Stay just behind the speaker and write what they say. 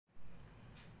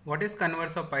What is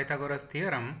converse of Pythagoras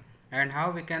theorem and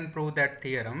how we can prove that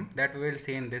theorem, that we will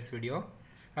see in this video.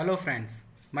 Hello friends,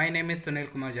 my name is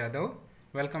Sunil Kumar Jadhav.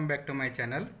 Welcome back to my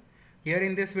channel. Here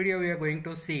in this video we are going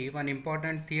to see one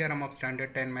important theorem of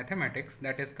standard 10 mathematics,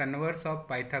 that is converse of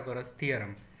Pythagoras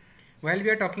theorem. While we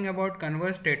are talking about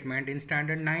converse statement, in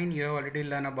standard 9 you have already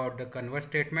learned about the converse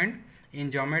statement.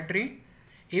 In geometry,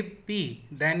 if P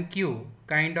then Q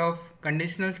kind of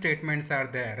conditional statements are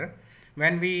there,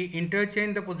 when we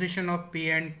interchange the position of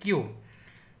P and Q,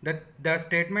 the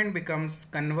statement becomes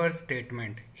converse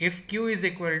statement. If Q is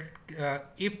equal,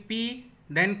 if P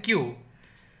then Q,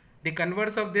 the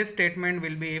converse of this statement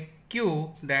will be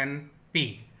Q then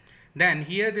P. Then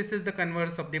here this is the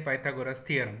converse of the Pythagoras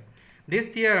theorem. This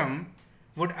theorem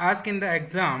would ask in the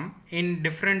exam in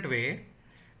different way,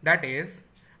 that is,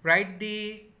 write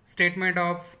the statement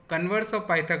of converse of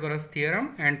Pythagoras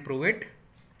theorem and prove it.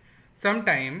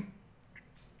 Sometime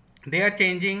they are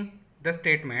changing the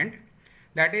statement,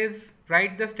 that is,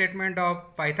 write the statement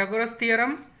of Pythagoras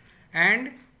theorem and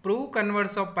prove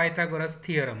converse of Pythagoras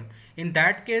theorem. In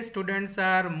that case, students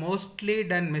are mostly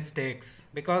done mistakes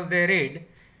because they read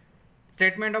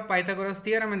statement of Pythagoras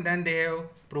theorem and then they have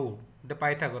proved the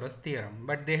Pythagoras theorem,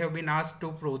 but they have been asked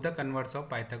to prove the converse of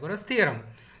Pythagoras theorem.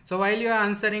 So while you are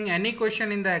answering any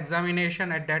question in the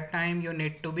examination, at that time you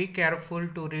need to be careful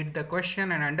to read the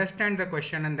question and understand the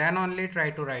question, and then only try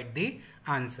to write the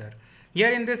answer.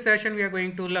 Here in this session we are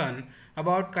going to learn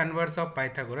about converse of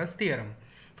Pythagoras theorem.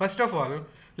 First of all,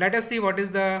 let us see what is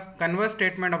the converse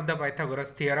statement of the Pythagoras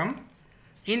theorem.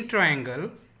 In triangle,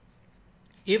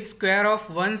 if square of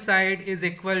one side is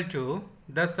equal to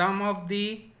the sum of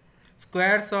the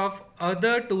squares of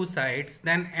other two sides,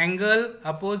 then angle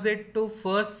opposite to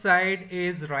first side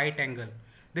is right angle.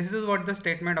 This is what the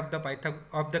statement of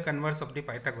the converse of the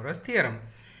Pythagoras theorem.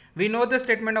 We know the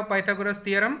statement of Pythagoras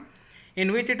theorem,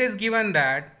 in which it is given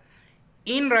that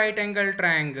in right angle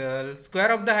triangle,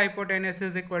 square of the hypotenuse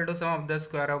is equal to sum of the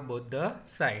square of both the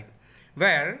side,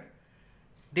 where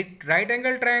the right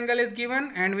angle triangle is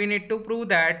given and we need to prove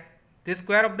that the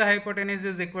square of the hypotenuse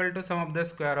is equal to sum of the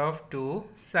square of two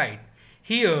sides.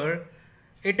 Here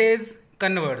it is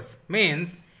converse,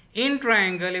 means in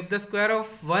triangle if the square of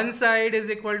one side is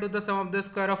equal to the sum of the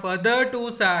square of other two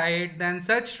sides, then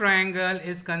such triangle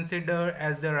is considered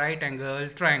as the right angle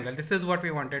triangle. This is what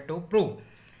we wanted to prove.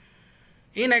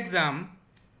 In exam,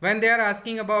 when they are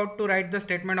asking about to write the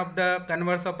statement of the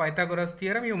converse of Pythagoras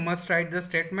theorem, you must write the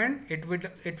statement.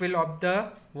 It will of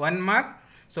the 1 mark.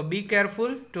 So be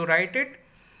careful to write it.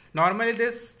 Normally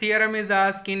this theorem is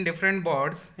asked in different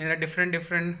boards in a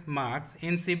different marks.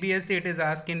 In CBSE it is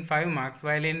asked in 5 marks,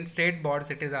 while in state boards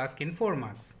it is asked in 4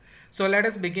 marks. So let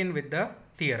us begin with the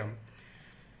theorem.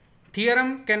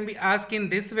 Theorem can be asked in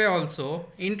this way also.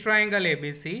 In triangle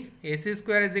ABC, AC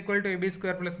square is equal to AB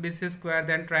square plus BC square,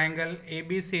 then triangle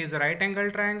ABC is a right angle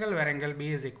triangle where angle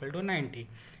B is equal to 90.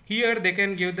 Here they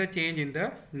can give the change in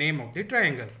the name of the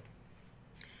triangle.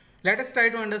 Let us try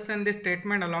to understand this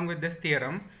statement along with this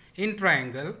theorem. In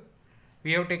triangle,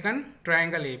 we have taken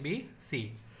triangle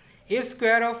ABC. If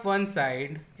square of one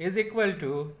side is equal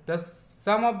to the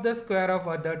sum of the square of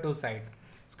other two sides,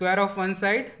 square of one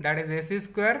side, that is AC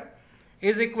square,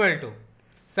 is equal to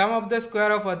sum of the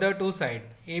square of other two sides,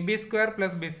 AB square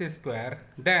plus BC square,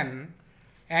 then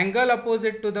angle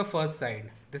opposite to the first side,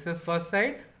 this is first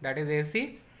side, that is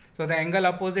AC, so the angle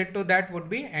opposite to that would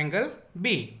be angle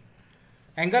B.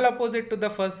 Angle opposite to the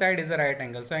first side is a right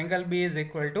angle, so angle B is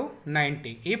equal to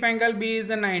 90. If angle B is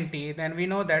a 90, then we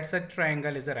know that such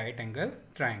triangle is a right angle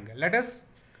triangle. Let us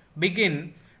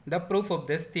begin the proof of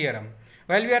this theorem.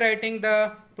 While we are writing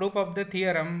the proof of the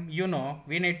theorem, you know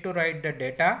we need to write the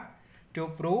data to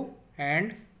prove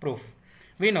and proof.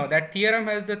 We know that theorem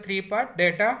has the 3 part.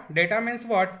 Data means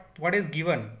what is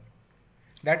given,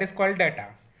 that is called data.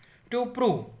 To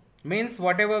prove means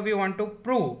whatever we want to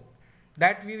prove,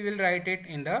 that we will write it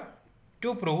in the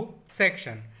to prove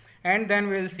section, and then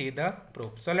we will see the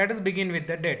proof. So let us begin with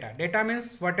the data. Data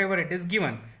means whatever it is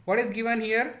given. What is given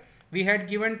here? We had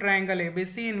given triangle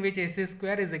ABC in which AC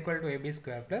square is equal to AB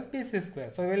square plus BC square.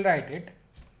 So we will write it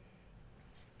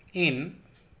in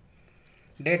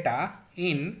data.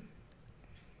 In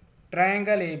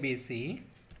triangle ABC,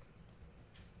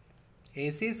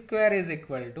 AC square is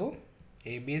equal to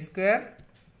AB square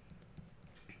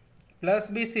plus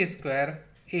BC square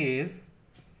is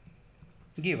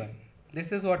given.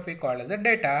 This is what we call as a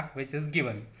data which is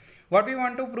given. What we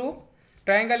want to prove?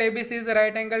 Triangle ABC is a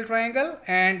right angle triangle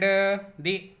and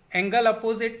the angle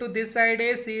opposite to this side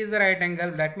AC is a right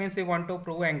angle. That means we want to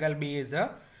prove angle B is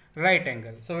a right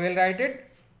angle. So we will write it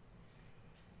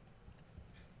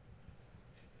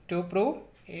to prove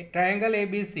a triangle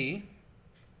ABC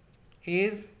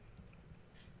is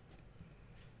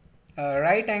a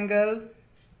right angle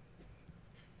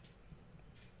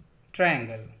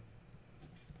triangle,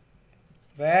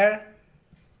 where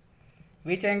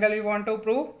which angle we want to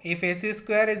prove? If AC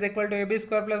square is equal to AB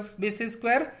square plus BC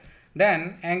square,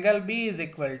 then angle B is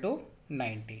equal to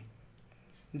 90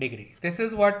 degree. This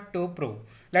is what to prove.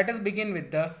 Let us begin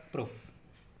with the proof.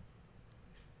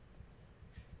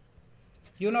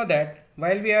 You know that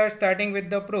while we are starting with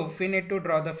the proof, we need to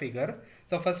draw the figure.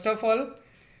 So first of all,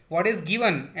 what is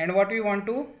given and what we want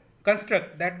to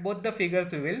construct, that both the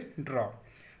figures we will draw.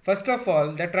 First of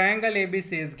all, the triangle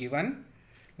ABC is given,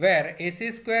 where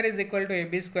AC square is equal to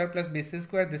AB square plus BC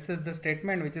square. This is the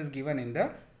statement which is given in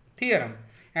the theorem.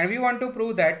 And we want to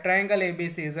prove that triangle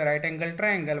ABC is a right angle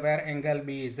triangle, where angle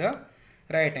B is a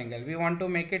right angle. We want to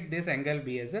make it this angle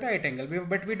B as a right angle,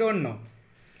 but we don't know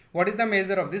what is the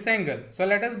measure of this angle. So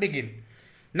let us begin.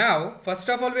 Now, first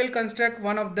of all, we'll construct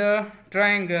one of the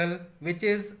triangle which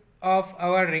is of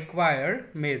our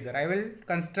required measure. I will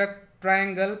construct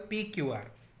triangle PQR.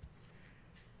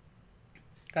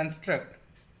 Construct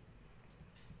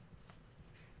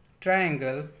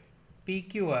triangle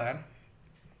PQR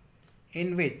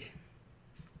in which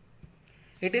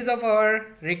it is of our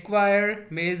required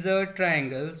measure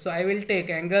triangle. So I will take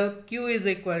angle Q is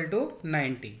equal to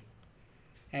 90.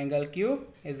 Angle Q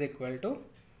is equal to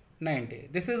 90.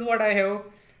 This is what I have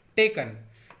taken.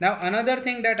 Now another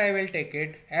thing that I will take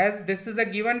it, as this is a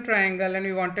given triangle and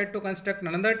we wanted to construct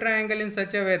another triangle in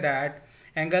such a way that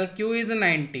angle Q is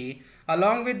 90.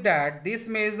 Along with that, this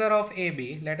measure of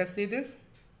AB, let us see this.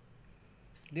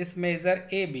 This measure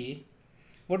AB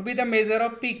would be the measure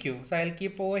of PQ. So I will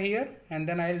keep over here and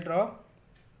then I will draw.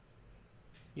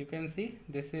 You can see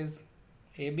this is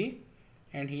AB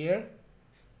and here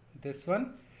this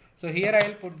one. So here I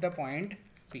will put the point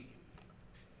P.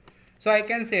 So I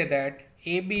can say that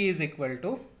AB is equal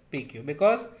to PQ,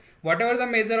 because whatever the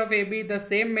measure of AB, the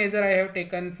same measure I have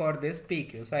taken for this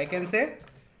PQ. So I can say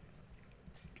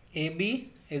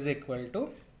AB is equal to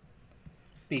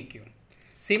PQ.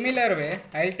 Similar way,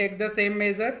 I will take the same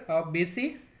measure of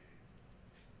BC.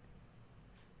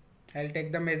 I will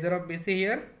take the measure of BC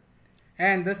here,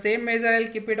 and the same measure I will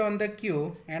keep it on the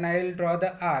Q, and I will draw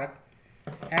the arc,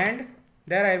 and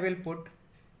there I will put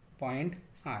point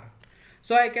R.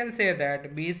 So I can say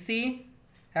that BC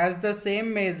has the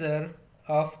same measure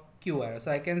of QR.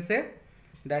 So I can say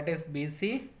that is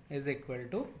BC is equal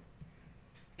to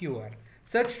QR.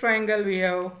 Such triangle we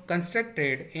have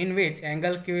constructed in which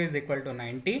angle Q is equal to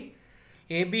 90,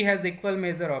 AB has equal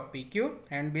measure of PQ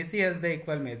and BC has the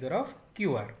equal measure of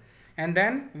QR. And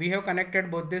then we have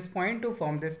connected both this point to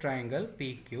form this triangle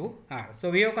PQR. So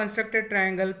we have constructed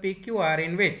triangle PQR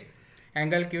in which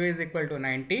angle Q is equal to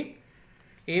 90,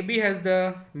 AB has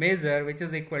the measure which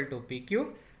is equal to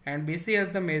PQ and BC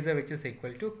has the measure which is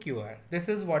equal to QR. This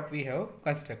is what we have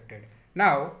constructed.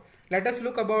 Now let us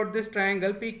look about this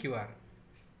triangle PQR.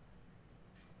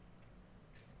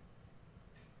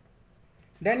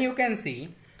 Then you can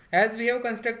see, as we have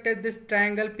constructed this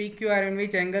triangle PQR in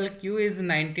which angle Q is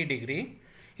 90 degree,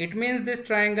 it means this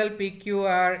triangle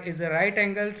PQR is a right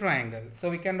angle triangle. So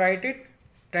we can write it,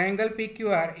 triangle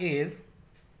PQR is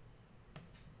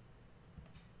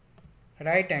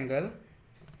right angle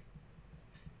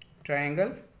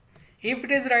triangle. If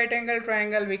it is right angle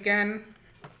triangle, we can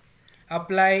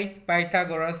apply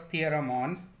Pythagoras theorem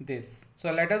on this.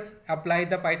 So let us apply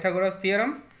the Pythagoras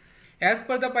theorem. As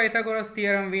per the Pythagoras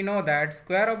theorem, we know that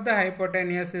square of the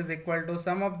hypotenuse is equal to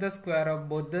sum of the square of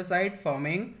both the sides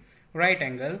forming right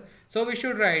angle. So we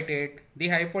should write it, the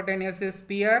hypotenuse is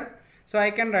PR. So I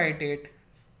can write it,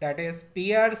 that is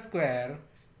PR square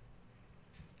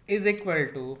is equal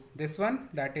to this one,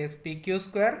 that is PQ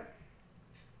square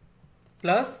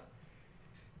plus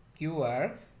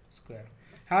QR square.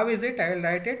 How is it? I will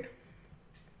write it,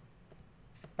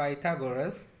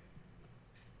 Pythagoras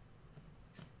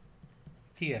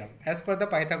theorem. As per the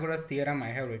Pythagoras theorem, I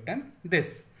have written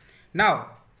this. Now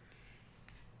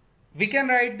we can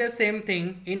write the same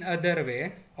thing in other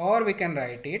way, or we can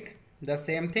write it the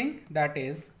same thing, that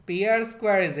is PR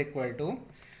square is equal to,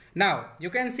 now you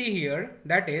can see here,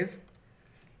 that is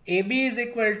AB is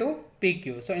equal to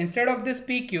PQ. So instead of this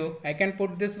PQ, I can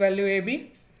put this value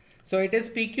AB. So it is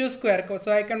PQ square.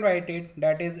 So I can write it,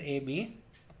 that is AB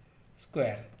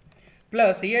square.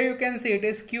 Plus here you can see it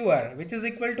is QR, which is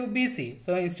equal to BC.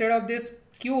 So instead of this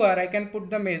QR, I can put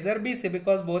the measure BC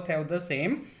because both have the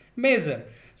same measure.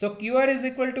 So QR is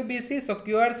equal to BC. So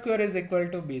QR square is equal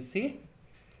to BC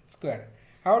square.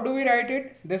 How do we write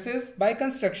it? This is by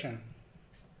construction.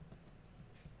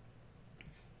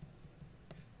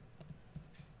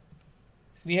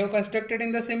 we have constructed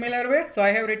in the similar way. So I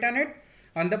have written it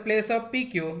on the place of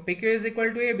PQ. PQ is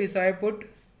equal to AB, so I put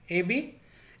AB,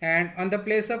 and on the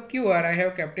place of QR I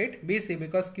have kept it BC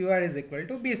because QR is equal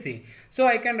to BC. So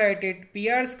I can write it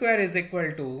PR square is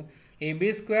equal to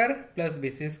AB square plus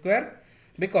BC square,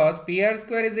 because PR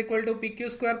square is equal to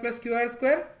PQ square plus QR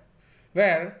square,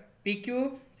 where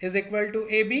PQ is equal to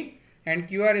AB and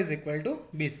QR is equal to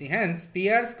BC. Hence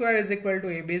PR square is equal to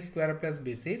AB square plus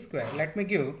BC square. Let me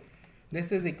give,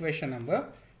 this is equation number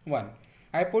 1.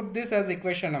 I put this as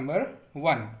equation number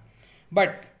 1,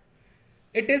 but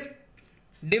it is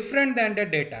different than the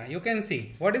data. You can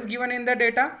see what is given in the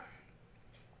data.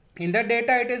 In the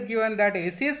data it is given that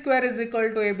AC square is equal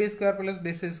to AB square plus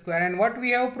BC square, and what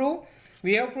we have proved?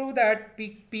 We have proved that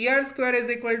PR square is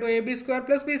equal to AB square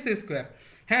plus BC square.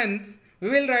 Hence we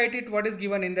will write it what is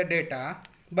given in the data,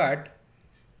 but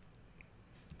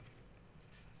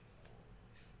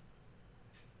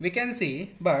we can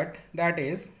see, but that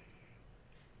is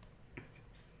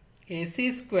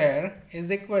AC square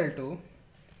is equal to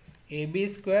AB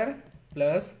square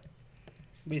plus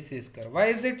BC square. Why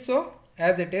is it so?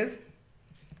 As it is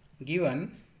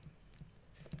given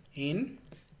in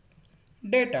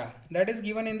data, that is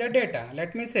given in the data.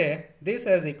 Let me say this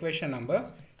as equation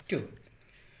number 2.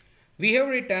 We have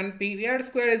written PR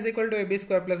square is equal to AB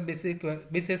square plus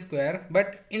BC square,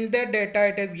 but in the data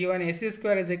it is given AC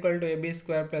square is equal to AB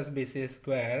square plus BC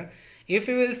square. If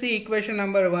you will see equation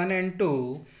number 1 and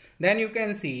 2, then you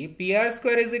can see PR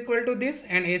square is equal to this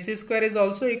and AC square is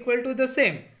also equal to the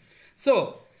same.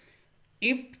 So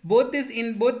if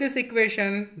in both this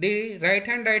equation the right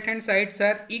hand sides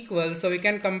are equal, so we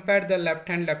can compare the left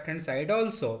hand side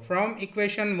also. From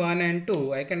equation 1 and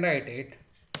 2 I can write it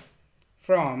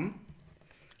from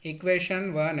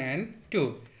equation 1 and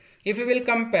 2. If we will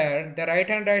compare, the right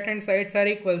hand sides are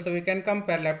equal, so we can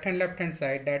compare left hand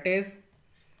side, that is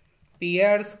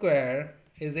PR square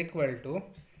is equal to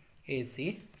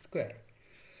AC square.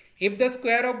 If the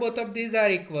square of both of these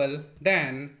are equal,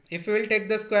 then if we will take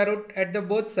the square root at the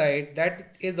both sides,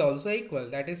 that is also equal,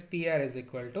 that is PR is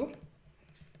equal to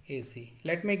AC.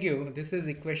 Let me give, this is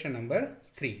equation number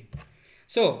 3.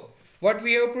 So what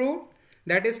we have proved,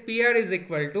 that is PR is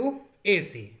equal to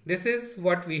AC. This is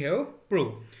what we have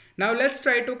proved. Now let's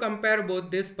try to compare both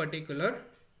this particular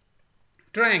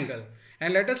triangle,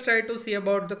 and let us try to see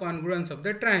about the congruence of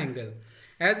the triangle.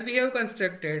 As we have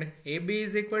constructed, AB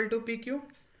is equal to PQ,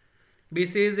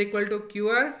 BC is equal to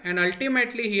QR, and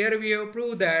ultimately here we have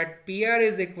proved that PR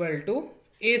is equal to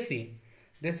AC.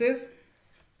 This is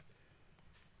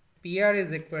PR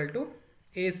is equal to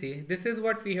AC. This is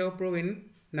what we have proved in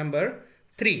number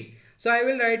 3. So I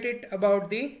will write it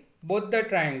about both the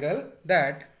triangle,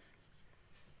 that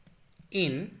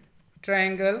in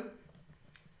triangle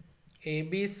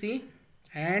ABC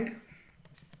and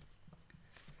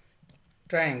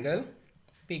triangle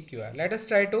PQR. Let us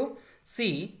try to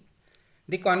see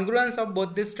the congruence of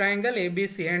both this triangle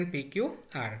ABC and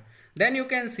PQR. Then you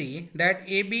can see that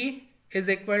AB is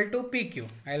equal to PQ.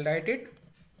 I will write it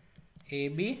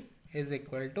AB is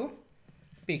equal to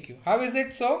PQ. How is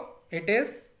it so? It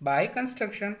is by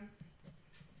construction.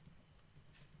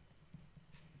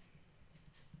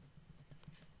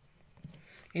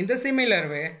 In the similar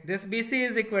way, this BC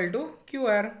is equal to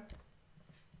QR.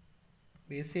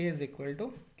 BC is equal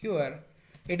to QR.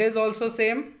 It is also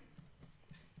same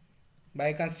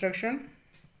by construction.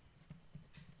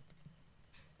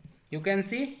 You can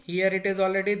see here it is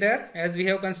already there, as we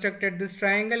have constructed this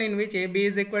triangle in which AB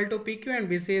is equal to PQ and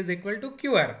BC is equal to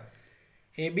QR.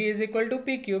 AB is equal to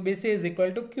PQ, BC is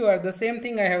equal to QR. The same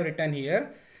thing I have written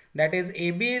here, that is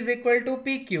AB is equal to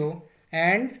PQ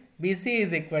and BC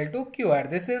is equal to QR.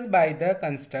 This is by the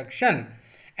construction.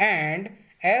 And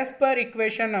as per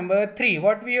equation number 3,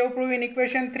 what we have proved in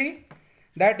equation 3?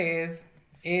 That is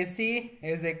AC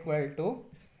is equal to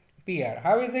PR.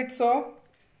 How is it so?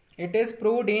 It is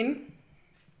proved in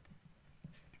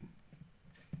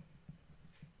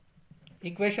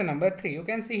equation number 3. You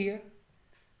can see here.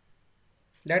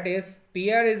 That is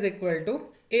PR is equal to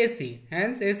AC.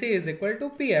 Hence AC is equal to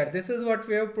PR. This is what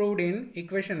we have proved in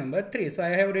equation number 3. So I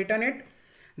have written it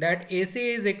that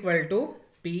AC is equal to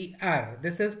PR.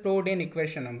 This is proved in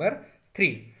equation number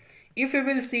 3. If you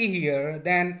will see here,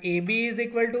 then AB is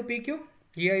equal to PQ.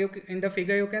 Here in the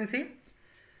figure you can see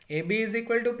AB is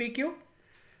equal to PQ,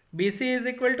 BC is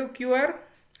equal to QR,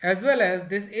 as well as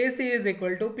this AC is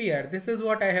equal to PR. This is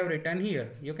what I have written here.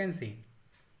 You can see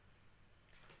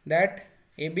that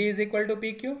AB is equal to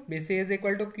PQ, BC is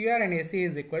equal to QR, and AC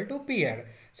is equal to PR.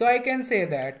 So I can say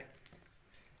that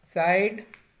side,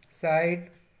 side,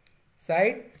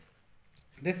 side.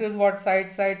 This is what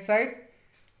side, side, side.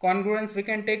 congruence we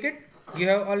can take it. You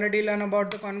have already learned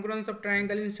about the congruence of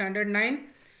triangle in standard 9.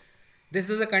 This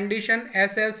is a condition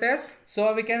SSS.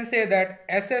 So we can say that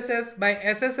SSS by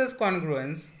SSS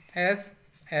congruence,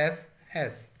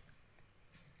 SSS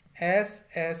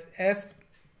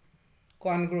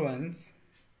congruence,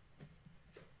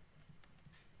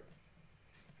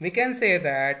 we can say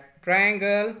that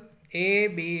triangle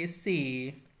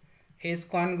ABC is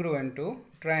congruent to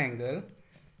triangle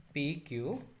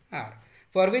PQR.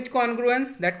 For which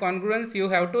congruence? That congruence you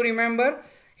have to remember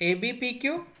AB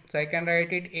PQ. So I can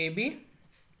write it AB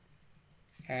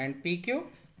and PQ.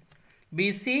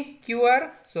 BC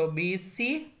QR. So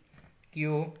BC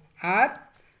QR.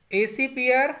 AC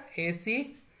PR.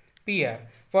 AC PR.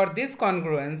 For this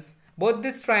congruence, both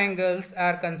these triangles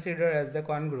are considered as the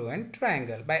congruent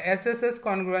triangle. By SSS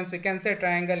congruence, we can say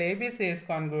triangle ABC is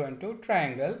congruent to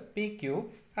triangle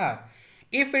PQR.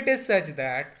 If it is such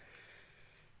that,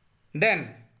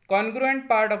 then congruent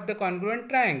part of the congruent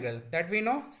triangle that we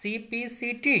know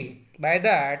CPCT. By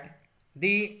that,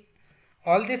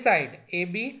 all the side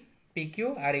AB,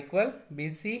 PQ are equal,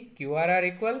 BC, QR are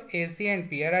equal, AC and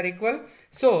PR are equal.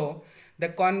 So the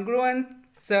congruent,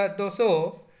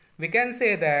 so we can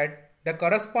say that the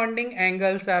corresponding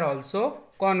angles are also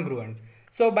congruent.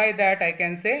 So by that I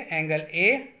can say angle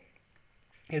A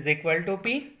is equal to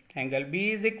P, angle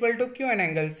B is equal to Q, and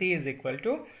angle C is equal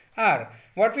to R.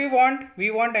 What we want?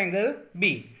 We want angle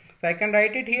B. So I can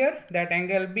write it here that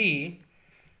angle B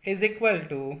is equal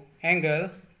to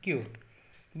angle Q.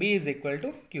 B is equal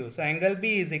to Q. So angle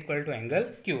B is equal to angle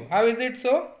Q. How is it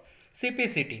so?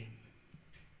 CPCT.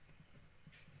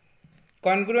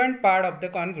 Congruent part of the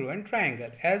congruent triangle.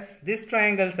 As these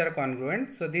triangles are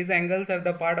congruent, so these angles are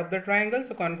the part of the triangle,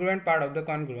 so congruent part of the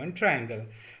congruent triangle.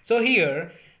 So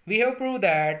here we have proved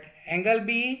that angle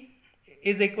B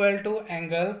is equal to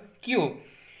angle Q,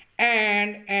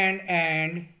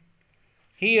 and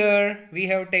here we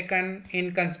have taken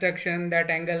in construction that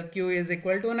angle Q is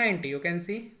equal to 90. You can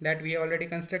see that we already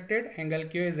constructed angle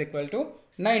Q is equal to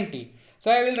 90. So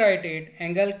I will write it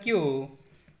angle Q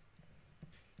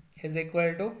is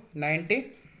equal to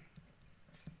 90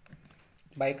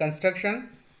 by construction.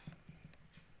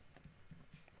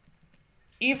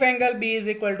 If angle B is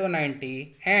equal to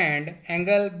 90 and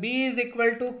angle B is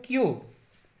equal to Q,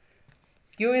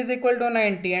 Q is equal to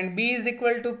 90 and B is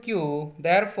equal to Q,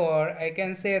 therefore I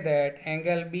can say that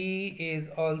angle B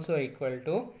is also equal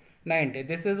to 90.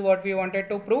 This is what we wanted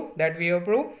to prove, that we have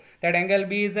proved that angle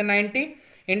B is a 90.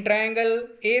 In triangle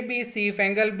ABC, if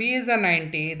angle B is a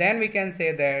 90, then we can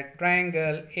say that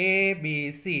triangle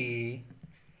ABC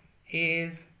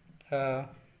is a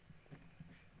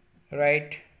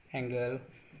right angle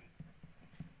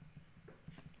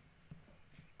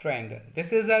triangle.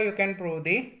 This is how you can prove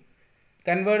the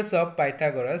Converse of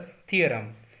Pythagoras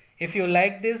theorem. If you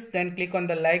like this, then click on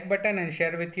the like button and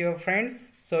share with your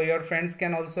friends, so your friends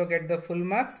can also get the full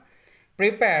marks.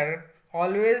 Prepare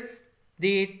always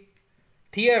the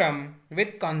theorem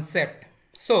with concept.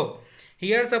 So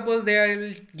here suppose they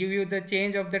will give you the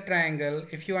change of the triangle.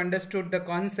 If you understood the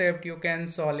concept, you can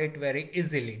solve it very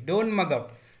easily. Don't mug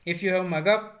up. If you have mug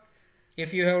up,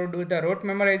 if you have to do the rote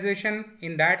memorization,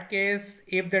 in that case,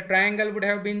 if the triangle would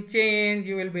have been changed,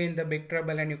 you will be in the big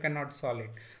trouble and you cannot solve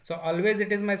it. So always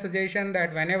it is my suggestion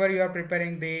that whenever you are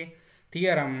preparing the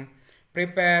theorem,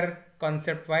 prepare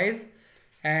concept wise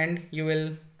and you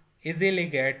will easily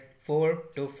get 4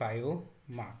 to 5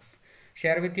 marks.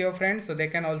 Share with your friends so they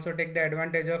can also take the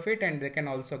advantage of it and they can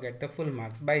also get the full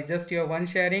marks. By just your one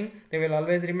sharing, they will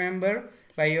always remember.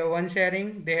 By your one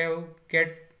sharing, they have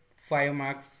get 5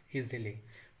 marks easily.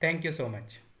 Thank you so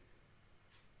much.